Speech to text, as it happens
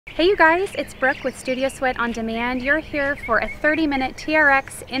Hey you guys, it's Brooke with Studio Sweat on Demand. You're here for a 30-minute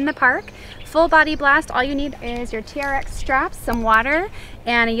TRX in the park. Full body blast. All you need is your TRX straps, some water,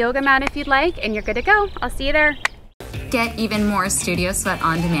 and a yoga mat if you'd like, and you're good to go. I'll see you there. Get even more Studio Sweat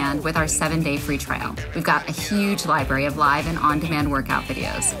on Demand with our 7-day free trial. We've got a huge library of live and on-demand workout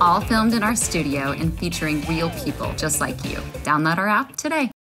videos, all filmed in our studio and featuring real people just like you. Download our app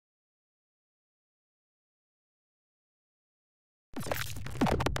today.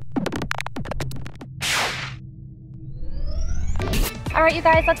 All right, you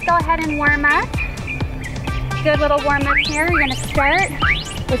guys, let's go ahead and warm up. Good little warm up here. You're gonna start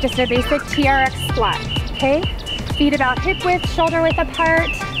with just a basic TRX squat, okay? Feet about hip width, shoulder width apart,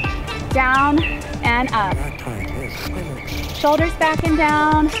 down and up. Shoulders back and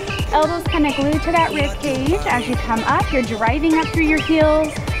down, elbows kind of glued to that rib cage. As you come up, you're driving up through your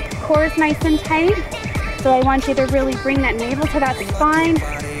heels, core is nice and tight. So I want you to really bring that navel to that spine.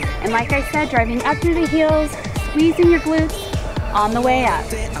 And like I said, driving up through the heels, squeezing your glutes on the way up.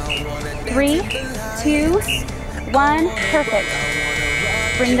 3, 2, 1, perfect.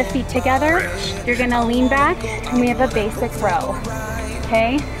 Bring the feet together. You're gonna lean back and we have a basic row,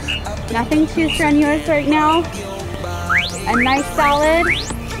 okay? Nothing too strenuous right now. A nice solid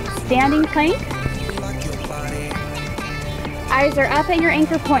standing plank. Eyes are up at your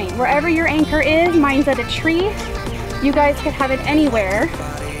anchor point. Wherever your anchor is, mine's at a tree. You guys could have it anywhere.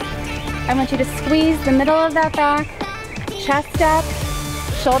 I want you to squeeze the middle of that back, chest up,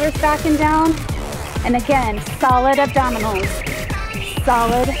 shoulders back and down. And again, solid abdominals,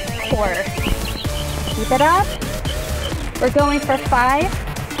 solid core. Keep it up. We're going for 5,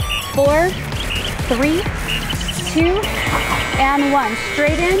 4, 3, 2, and 1.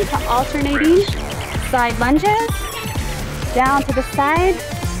 Straight into alternating side lunges, down to the side.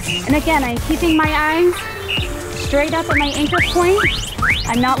 And again, I'm keeping my eyes straight up at my anchor point.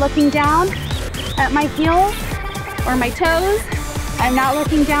 I'm not looking down at my heels or my toes. I'm not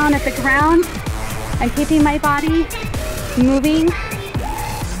looking down at the ground. I'm keeping my body moving.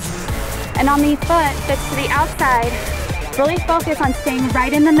 And on the foot that's to the outside, really focus on staying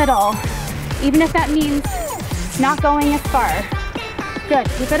right in the middle, even if that means not going as far. Good,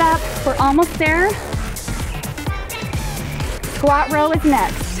 keep it up. We're almost there. Squat row is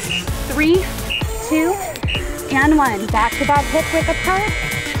next. 3, 2, and 1. Back to about hip width apart.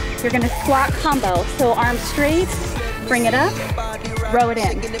 You're gonna squat combo. So arms straight, bring it up, row it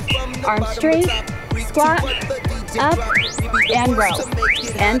in. Arms straight, squat, up, and row,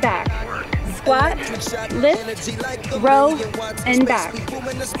 and back. Squat, lift, row, and back.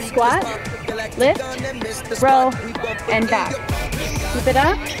 Squat, lift, row, and back. Keep it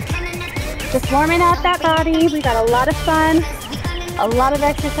up. Just warming out that body. We got a lot of fun, a lot of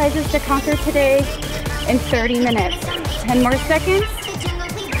exercises to conquer today in 30 minutes. 10 more seconds.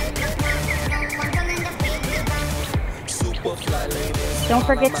 Don't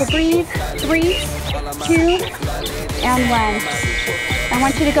forget to breathe. 3, 2, and 1. I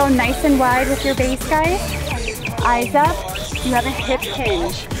want you to go nice and wide with your base, guys. Eyes up. You have a hip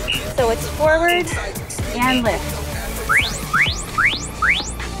hinge. So it's forward and lift.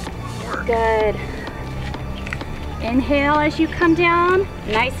 Good. Inhale as you come down.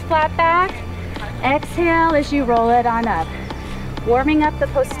 Nice flat back. Exhale as you roll it on up. Warming up the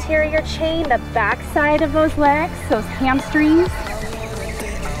posterior chain, the back side of those legs, those hamstrings.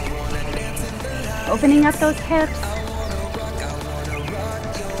 Opening up those hips.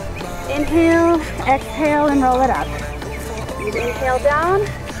 Inhale, exhale, and roll it up. You inhale down,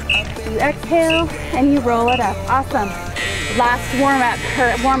 you exhale, and you roll it up. Awesome.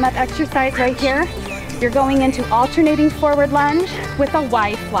 Last warm-up exercise right here. You're going into alternating forward lunge with a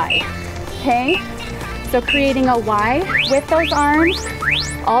Y fly, okay? So creating a Y with those arms,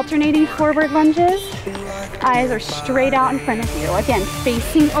 alternating forward lunges. Eyes are straight out in front of you. Again,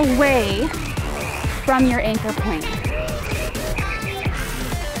 facing away from your anchor point.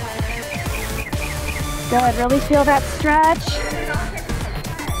 Good, really feel that stretch.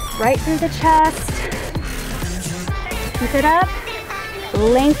 Right through the chest. Keep it up.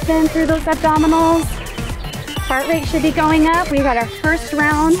 Lengthen through those abdominals. Heart rate should be going up. We've got our first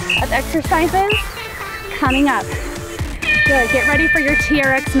round of exercises coming up. Good, get ready for your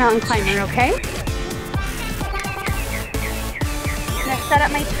TRX mountain climber, okay? I'm gonna set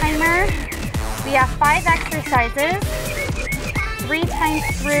up my timer. We have 5 exercises, 3 times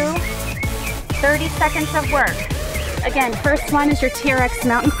through, 30 seconds of work. Again, first one is your TRX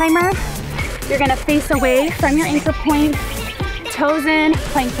mountain climber. You're gonna face away from your anchor point, toes in,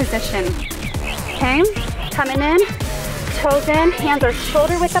 plank position. Okay, coming in, toes in, hands are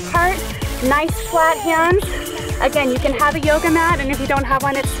shoulder width apart, nice flat hands. Again, you can have a yoga mat, and if you don't have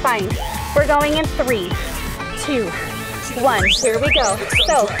one, it's fine. We're going in 3, 2, 1. Here we go.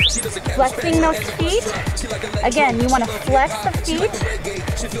 So, flexing those feet. Again, you want to flex the feet.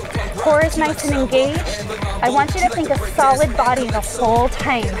 Core is nice and engaged. I want you to think a solid body the whole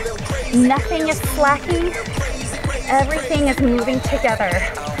time. Nothing is slacking. Everything is moving together.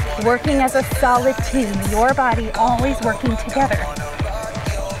 Working as a solid team. Your body always working together.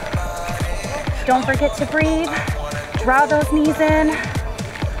 Don't forget to breathe. Draw those knees in.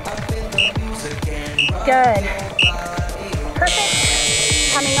 Good.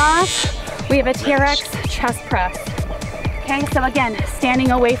 Perfect. Coming off, we have a TRX chest press. Okay, so again,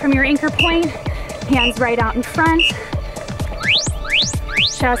 standing away from your anchor point, hands right out in front.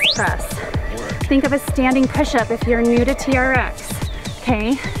 Chest press. Think of a standing push-up if you're new to TRX.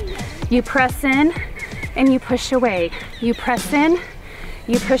 Okay, you press in and you push away. You press in,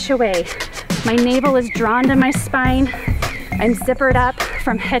 you push away. My navel is drawn to my spine. I'm zippered up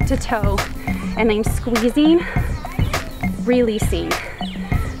from head to toe, and I'm squeezing, releasing.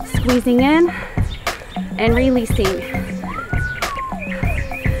 Squeezing in and releasing.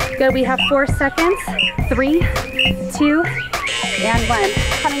 Good, we have 4 seconds. 3, 2, and 1.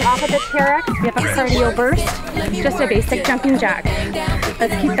 Coming off of the TRX, we have a cardio burst, just a basic jumping jack.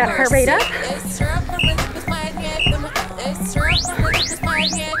 Let's keep that heart rate up.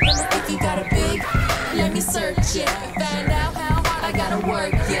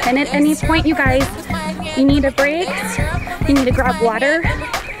 And at any point, you guys, you need a break, you need to grab water,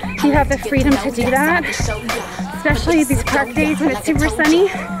 you have the freedom to do that, especially these park days when it's super sunny,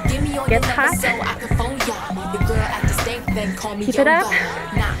 gets hot. Keep it up.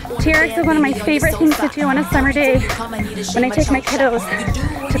 TRX is one of my favorite things to do on a summer day when I take my kiddos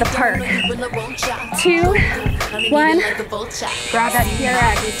to the park. 2, 1, grab that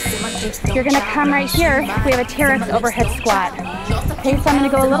TRX. You're gonna come right here. We have a TRX overhead squat. Okay, so I'm gonna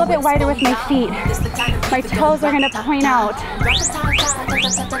go a little bit wider with my feet. My toes are gonna point out.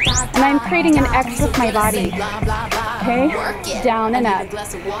 And I'm creating an X with my body. Okay, down and up,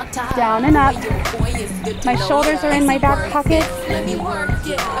 down and up. My shoulders are in my back pockets.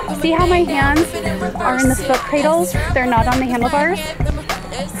 See how my hands are in the foot cradles? They're not on the handlebars.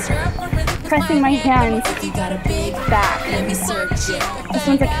 Pressing my hands back. This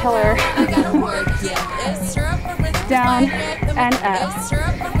one's a killer. Down and up.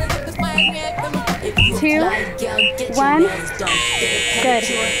 2, 1. Good.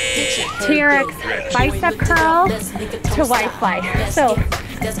 TRX bicep curl to Y fly. So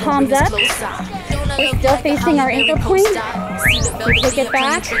palms up. We're still facing our ankle point. We take it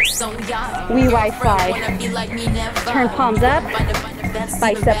back. We Y fly. Turn palms up.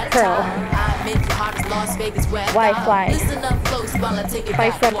 Bicep curl. Y fly.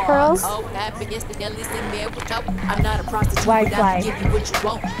 Bicep curl. Y fly.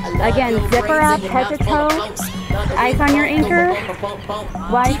 Again, zipper up, head to toe. Eyes on your anchor.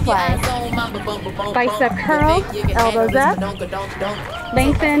 Y fly. Bicep curl. Elbows up.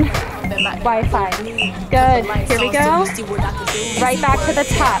 Lengthen. Y fly. Good. Here we go. Right back to the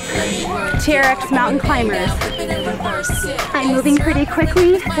top. TRX mountain climbers. I'm moving pretty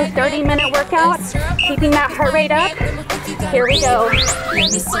quickly. It's a 30-minute workout. Keeping that heart rate up. Here we go.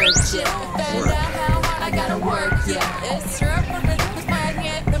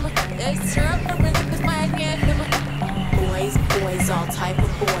 Boys, all type of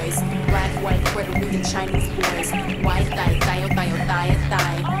boys. Black, white, Puerto Rican, Chinese boys. White thigh, thigh.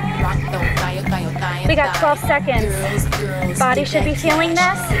 Rock though, we got 12 seconds. Body should be feeling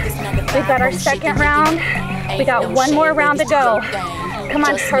this. We've got our second round. We got one more round to go. Come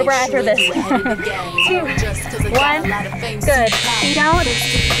on, Cobra, after this. 2, 1. Good. Feet out.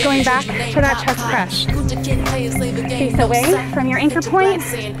 Going back to that chest press. Face away from your anchor point.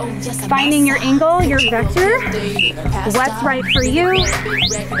 Finding your angle, your vector. What's right for you.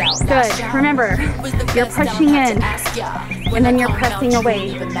 Good. Remember, you're pushing in. And then you're pressing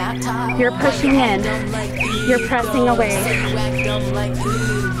away. You're pushing in. You're pressing away.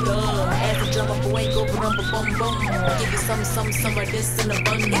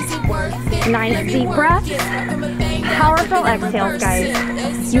 Nice deep breaths. Powerful exhales, guys.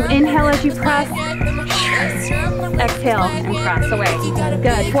 You inhale as you press. Exhale and press away.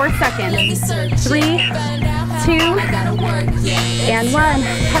 Good. 4 seconds. 3, 2, and 1.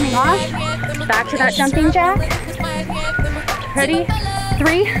 Coming off. Back to that jumping jack. Ready?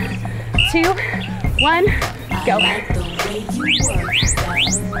 3, 2, 1. Go.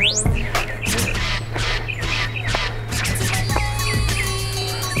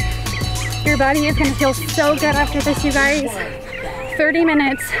 Your body is going to feel so good after this, you guys. 30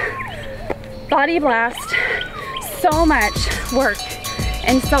 minutes, body blast, So much work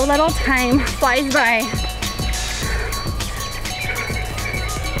and so little time flies by.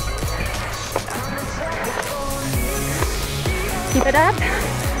 Keep it up.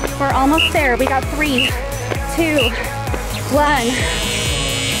 We're almost there. We got 3, 2, 1.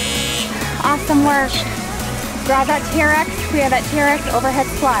 Awesome work. Grab that TRX. We have that TRX overhead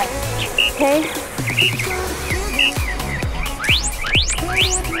squat. Okay?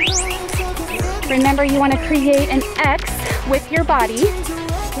 Remember, you want to create an X with your body.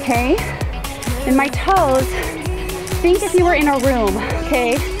 Okay? And my toes, think if you were in a room.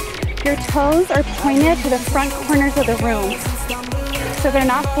 Okay? Your toes are pointed to the front corners of the room. So they're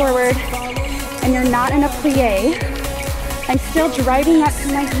not forward and you're not in a plie. I'm still driving up to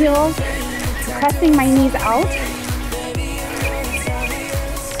my heels, pressing my knees out.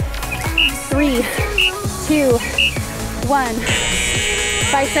 3, 2, 1.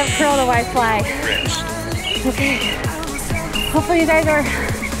 Bicep curl to Y fly. Okay. Hopefully you guys are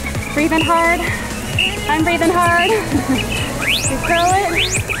breathing hard. I'm breathing hard. We curl it.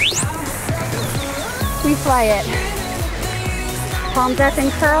 We fly it. Palms up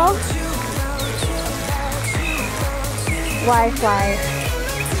and curl. Y fly.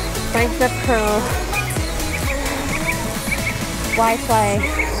 Bicep curl. Y fly.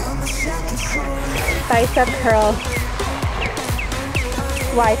 Bicep curl.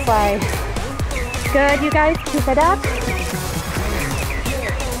 Y fly. Good, you guys, keep it up.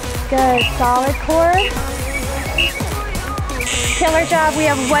 Good, solid core. Killer job. We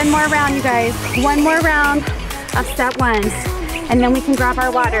have one more round, you guys. One more round of set 1. And then we can grab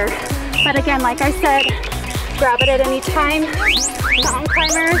our water. But again, like I said, grab it at any time. Mountain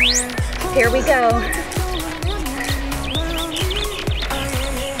climbers, here we go.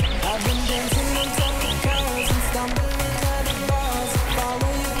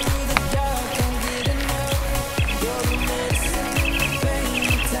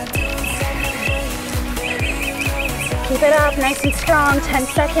 Keep it up, nice and strong, 10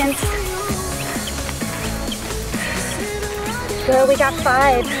 seconds. Good, we got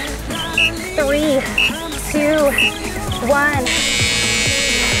 5, 3, 2, 1.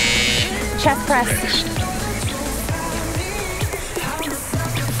 Chest press.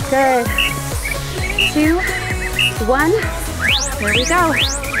 Good. 2, 1. Here we go.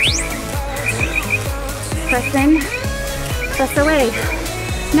 Press in, press away.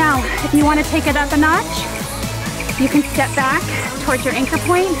 Now, if you want to take it up a notch, you can step back towards your anchor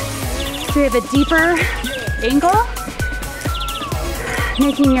point so you have a deeper angle,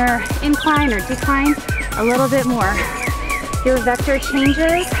 making your incline or decline a little bit more. Your vector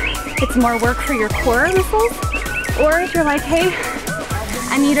changes. It's more work for your core muscles. Or if you're like, hey,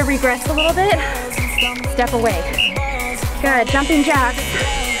 I need to regress a little bit, step away. Good, jumping jacks.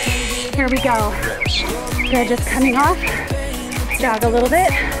 Here we go. Good, just coming off. Jog a little bit.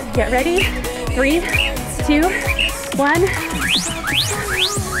 Get ready. 3, 2, 1.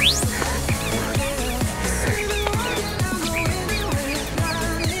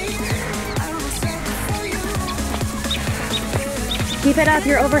 Keep it up,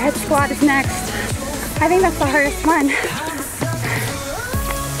 your overhead squat is next. I think that's the hardest one.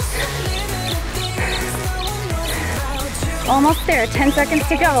 Almost there, 10 seconds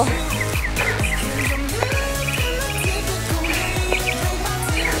to go.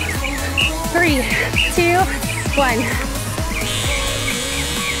 Three, 2, 1.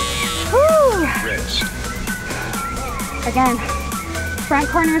 Woo! Again, front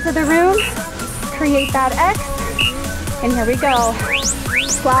corners of the room, create that X, and here we go.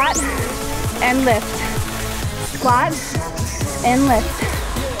 Squat and lift. Squat and lift.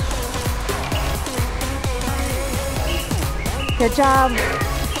 Good job.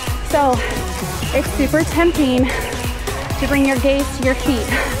 So, it's super tempting to bring your gaze to your feet.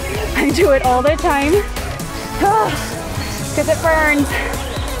 I do it all the time because it burns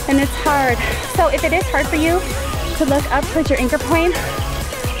and it's hard. So if it is hard for you to look up towards your anchor point,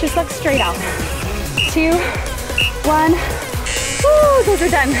 just look straight out. 2, 1. Woo, those are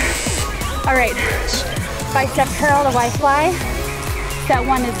done. All right, bicep curl to Y fly. Set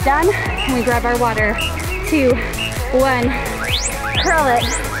 1 is done. And we grab our water. 2, 1. Curl it.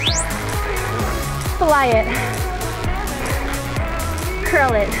 Fly it.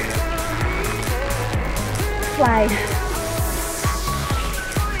 Curl it. Fly.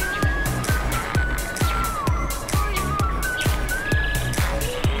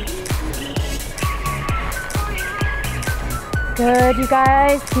 Good, you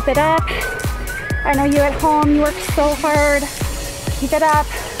guys, keep it up. I know you at home, you work so hard. Keep it up.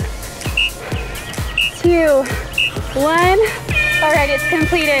 2, 1. All right, it's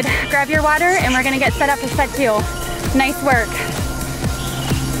completed. Grab your water and we're gonna get set up for set 2. Nice work.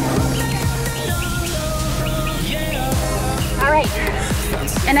 All right.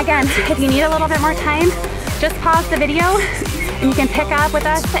 And again, if you need a little bit more time, just pause the video and you can pick up with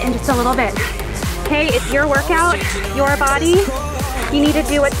us in just a little bit. Okay, it's your workout, your body. You need to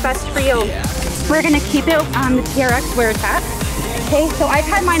do what's best for you. We're gonna keep it on the TRX where it's at. Okay, so I've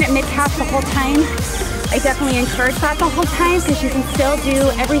had mine at mid-calf the whole time. I definitely encourage that the whole time because you can still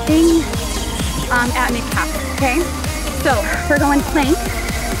do everything at mid-calf, okay? So we're going plank,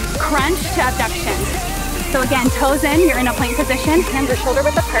 crunch to abduction. So again, toes in, you're in a plank position, hands are shoulder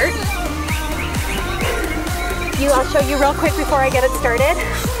width apart. I'll show you real quick before I get it started.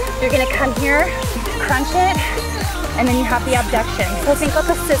 You're gonna come here, crunch it, and then you have the abduction. So think of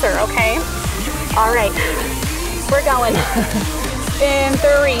a scissor, okay? All right, we're going. In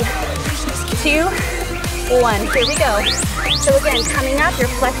 3, 2, 1, here we go. So again, coming up, you're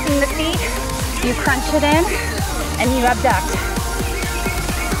flexing the feet, you crunch it in, and you abduct.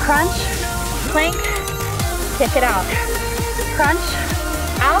 Crunch, plank, kick it out. Crunch,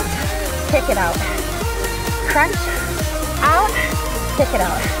 out, kick it out. Crunch, out, kick it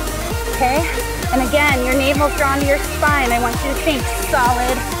out, okay? And again, your navel's drawn to your spine. I want you to think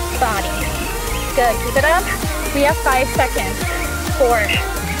solid body. Good, keep it up. We have 5 seconds. 4,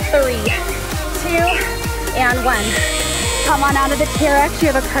 3, 2, and 1. Come on out of the TRX, you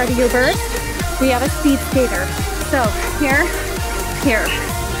have a cardio burst. We have a speed skater. So here, here.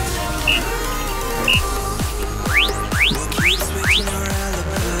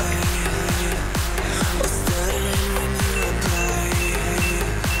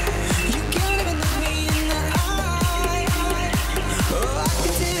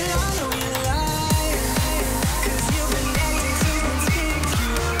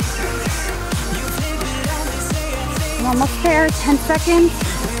 Almost there, 10 seconds.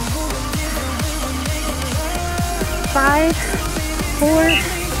 5, 4,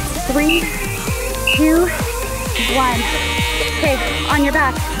 3, 2, 1. Okay, on your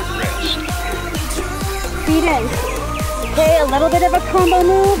back. Feet in. Okay, a little bit of a combo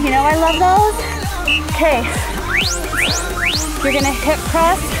move. You know I love those. Okay. You're gonna hip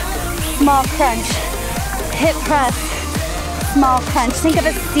press, small crunch. Hip press, small crunch. Think of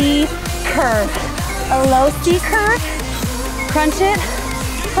a C curve. A low C curve. Crunch it,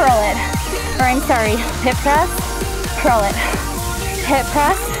 curl it. Or I'm sorry, hip press, curl it. Hip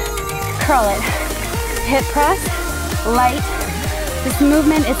press, curl it. Hip press, light. This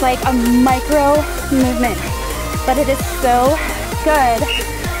movement is like a micro movement, but it is so good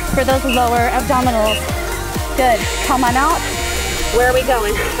for those lower abdominals. Good, come on out. Where are we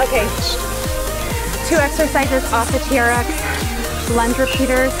going? Okay, 2 exercises off the TRX. Lunge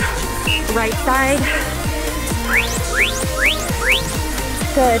repeaters, right side.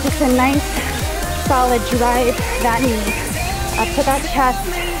 Good, just a nice solid drive that knee up to that chest.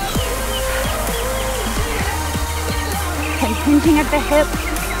 And hinging at the hip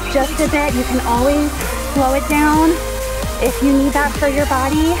just a bit. You can always slow it down if you need that for your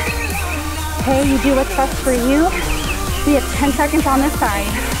body. Okay, you do what's best for you. We have 10 seconds on this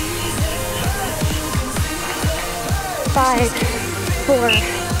side. 5, 4,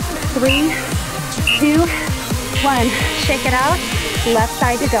 3, 2, 1. Shake it out. Left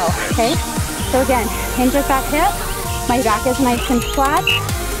side to go, okay? So again, hinge at that hip. My back is nice and flat.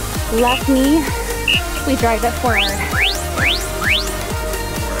 Left knee, we drive it forward.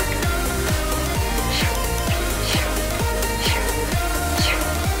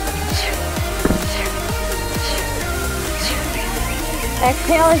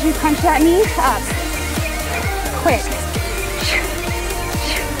 Exhale as you crunch that knee up. Quick.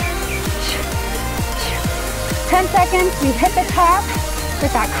 10 seconds, we hit the top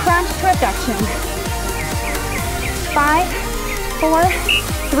with that crunch to abduction. 5, 4,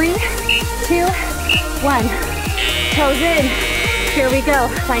 3, 2, 1. Toes in. Here we go.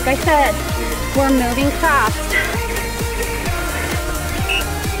 Like I said, we're moving fast.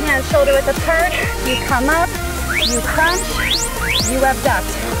 Hands shoulder width apart. You come up, you crunch, you abduct.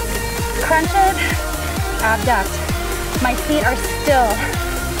 Crunch it, abduct. My feet are still,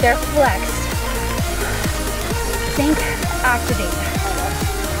 they're flexed. Think, activate,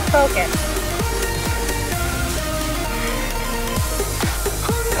 focus.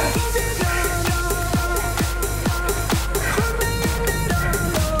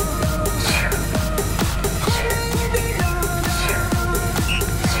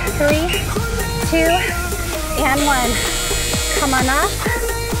 Three, 2, and 1. Come on up.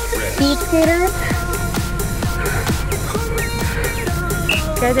 Speed skaters.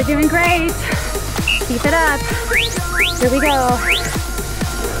 You guys are doing great. Keep it up. Here we go.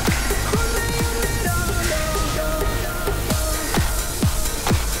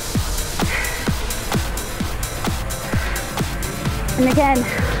 And again,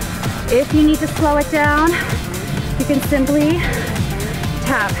 if you need to slow it down, you can simply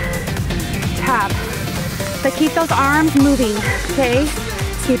tap, tap. But keep those arms moving, okay?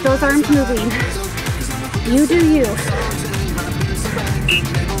 Keep those arms moving. You do you.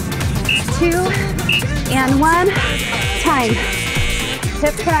 2 and 1, time.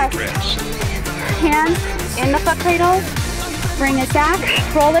 Hip press. Hands in the foot cradles. Bring it back,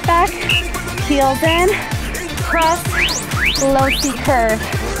 roll it back. Heels in, press, low C curve.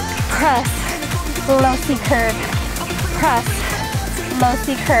 Press, low C curve. Press, low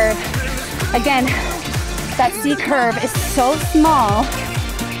C curve. Again, that C curve is so small,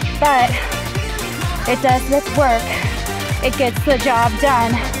 but it does this work. It gets the job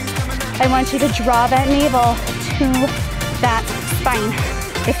done. I want you to draw that navel to that spine.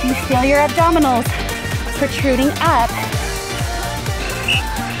 If you feel your abdominals protruding up,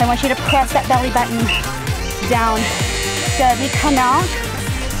 I want you to press that belly button down. Good, we come out,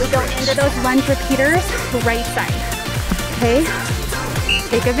 we go into those lunge repeaters, right side, okay?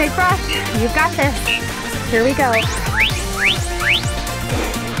 Take a big breath, you've got this. Here we go.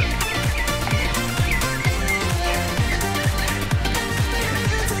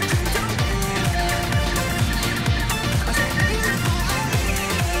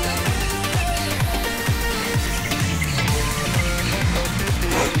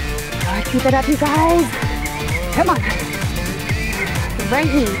 Keep it up, you guys. Come on. Right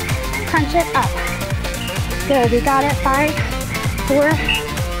knee. Crunch it up. Good, we got it. 5, 4,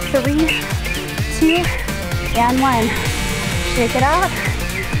 3, 2, and 1. Shake it out.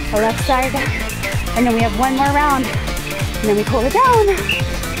 The left side. And then we have one more round. And then we pull it down.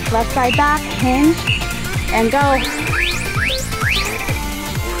 Left side back, hinge, and go.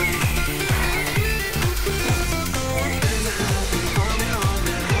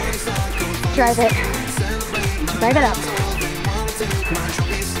 Drive it. Drive it up.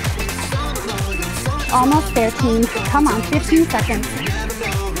 Almost there, team. Come on, 15 seconds.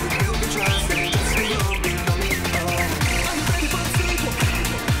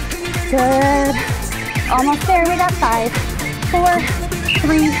 Good. Almost there. We got 5, 4,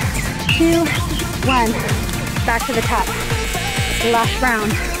 3, 2, 1. Back to the top. Last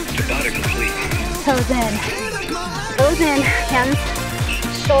round. Toes in. Toes in. Hands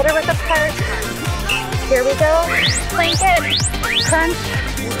shoulder width apart. Here we go. Plank it. Crunch.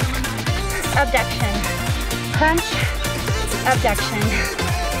 Abduction. Crunch. Abduction.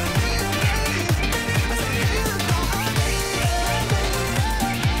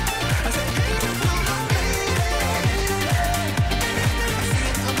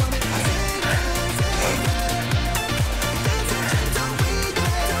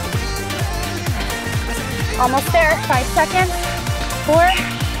 Almost there. 5 seconds. 4,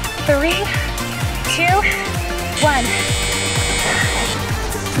 3, 2, 1.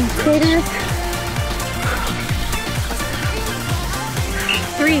 Skaters.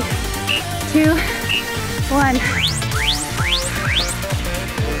 3, 2, 1.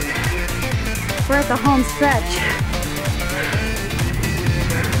 We're at the home stretch.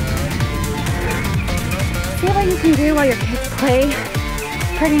 See what you can do while your kids play.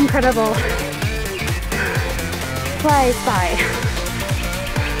 Pretty incredible. Flies by.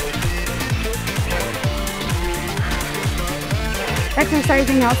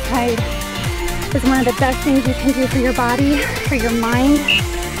 Exercising outside is one of the best things you can do for your body, for your mind.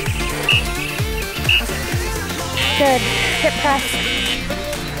 Good. Hip press.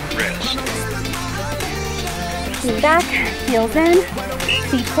 Knee back, heels in,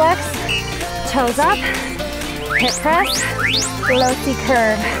 feet flex, toes up, hip press, low C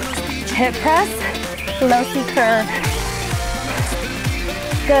curve. Hip press, low C curve.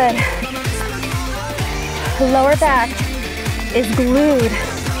 Good. Lower back is glued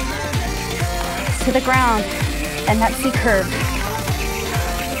to the ground and that C curve.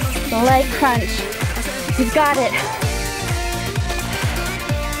 Leg crunch. You've got it.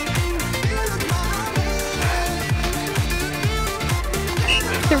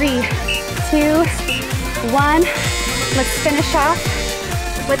 Three, 2, 1. Let's finish off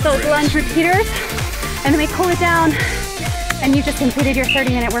with those lunge repeaters. And then we cool it down and you just completed your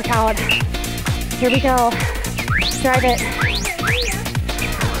 30-minute workout. Here we go. Drive it.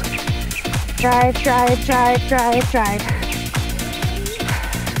 Drive, drive, drive, drive, drive.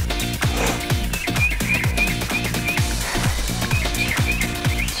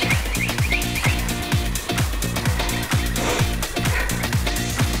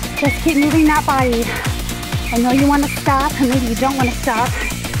 Just keep moving that body. I know you want to stop, and maybe you don't want to stop.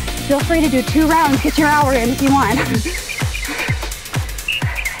 Feel free to do 2 rounds, get your hour in if you want.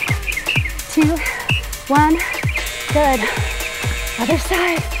 2, 1, good. Other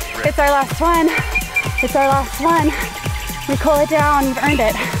side. It's our last one. It's our last one. We cool it down. You've earned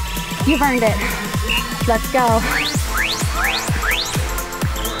it. You've earned it. Let's go.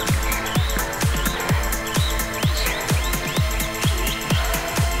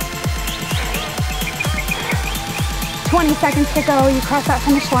 "20 seconds to go." You cross that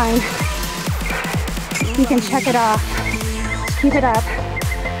finish line. You can check it off. Keep it up.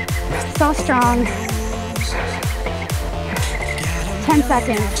 So strong. 10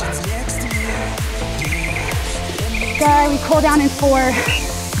 seconds. Good. We cool down in 4,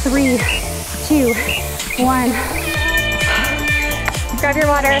 3, 2, 1. Grab your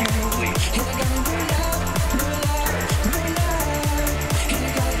water.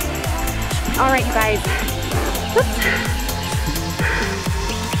 All right, you guys. Oops.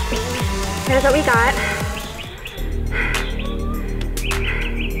 Here's what we got.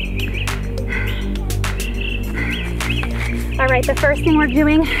 All right, the first thing we're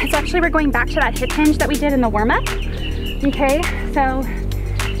doing is we're going back to that hip hinge that we did in the warm-up. Okay, so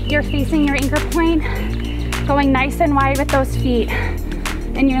you're facing your anchor point, going nice and wide with those feet,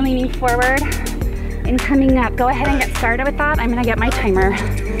 and you're leaning forward and coming up. Go ahead and get started with that. I'm gonna get my timer.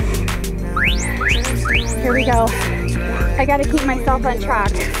 Here we go. I gotta keep myself on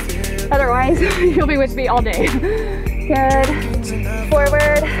track. Otherwise, you'll be with me all day. Good.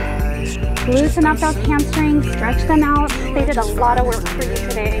 Forward. Loosen up those hamstrings, stretch them out. They did a lot of work for you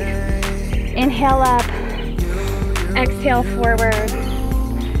today. Inhale up. Exhale forward.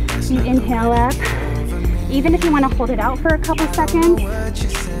 You inhale up. Even if you want to hold it out for a couple seconds,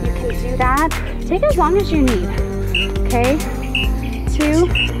 you can do that. Take as long as you need. Okay? 2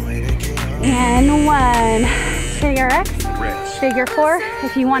 and 1. TRX. Figure 4.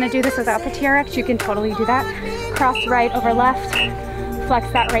 If you want to do this without the TRX, you can totally do that. Cross right over left. Flex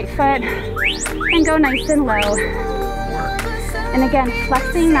that right foot. And go nice and low. And again,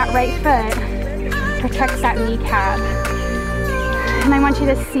 flexing that right foot protects that kneecap. And I want you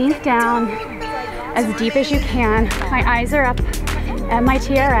to sink down as deep as you can. My eyes are up at my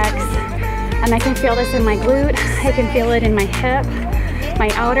TRX, and I can feel this in my glute. I can feel it in my hip, my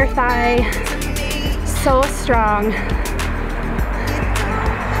outer thigh. So strong.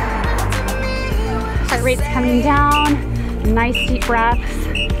 Heart rate's coming down. Nice deep breaths.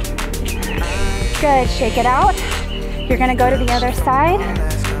 Good, shake it out. You're gonna go to the other side,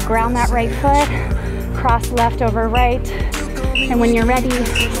 ground that right foot, cross left over right, and when you're ready,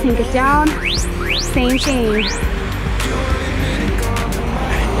 sink it down. Same thing.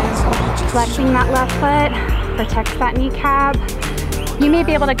 Flexing that left foot, protects that kneecap. You may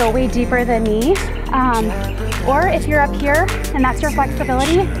be able to go way deeper than me, or if you're up here and that's your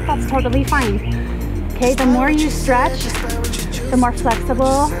flexibility, that's totally fine. Okay, the more you stretch, the more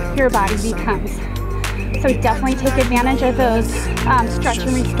flexible your body becomes. So definitely take advantage of those stretch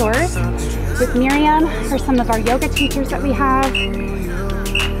and restores with Miriam or some of our yoga teachers that we have.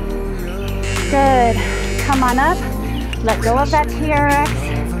 Good. Come on up. Let go of that TRX.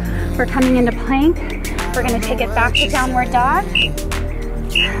 We're coming into plank. We're going to take it back to downward dog.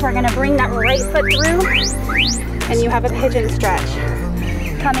 We're going to bring that right foot through, and you have a pigeon stretch.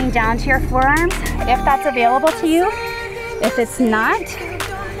 Coming down to your forearms, if that's available to you. If it's not,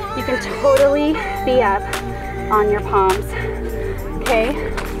 you can totally be up on your palms, okay?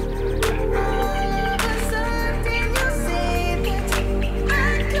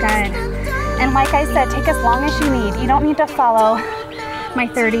 Good. And like I said, take as long as you need. You don't need to follow my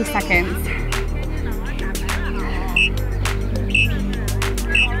 30 seconds.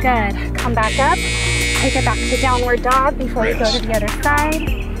 Good. Come back up. Take it back to downward dog before we go to the other side.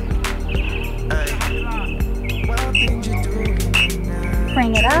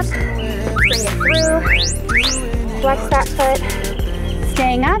 Bring it up, bring it through, flex that foot,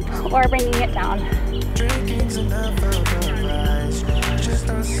 staying up or bringing it down.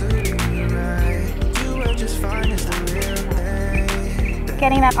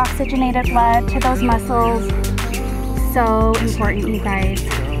 Getting that oxygenated blood to those muscles, so important, you guys.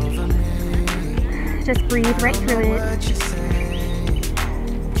 Just breathe right through it.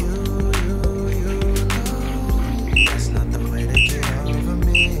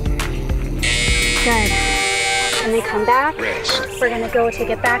 Good. When we come back, we're gonna go take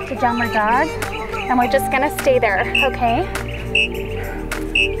it back to downward dog, and we're just gonna stay there, okay?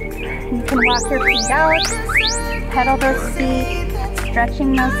 You can walk your feet out, pedal those feet,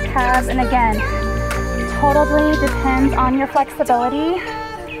 stretching those calves, and again, totally depends on your flexibility.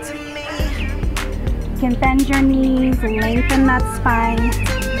 You can bend your knees, lengthen that spine.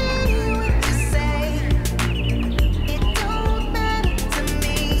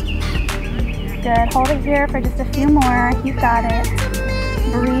 Good, hold it here for just a few more. You've got it.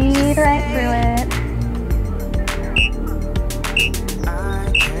 Breathe right through it.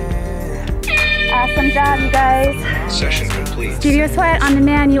 Awesome job, you guys. Session complete. Studio Sweat on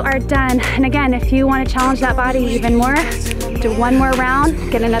Demand, you are done. And again, if you want to challenge that body even more, do one more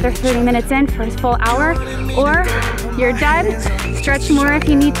round, get another 30 minutes in for a full hour, or you're done. Stretch more if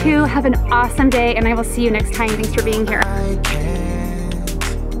you need to. Have an awesome day, and I will see you next time. Thanks for being here.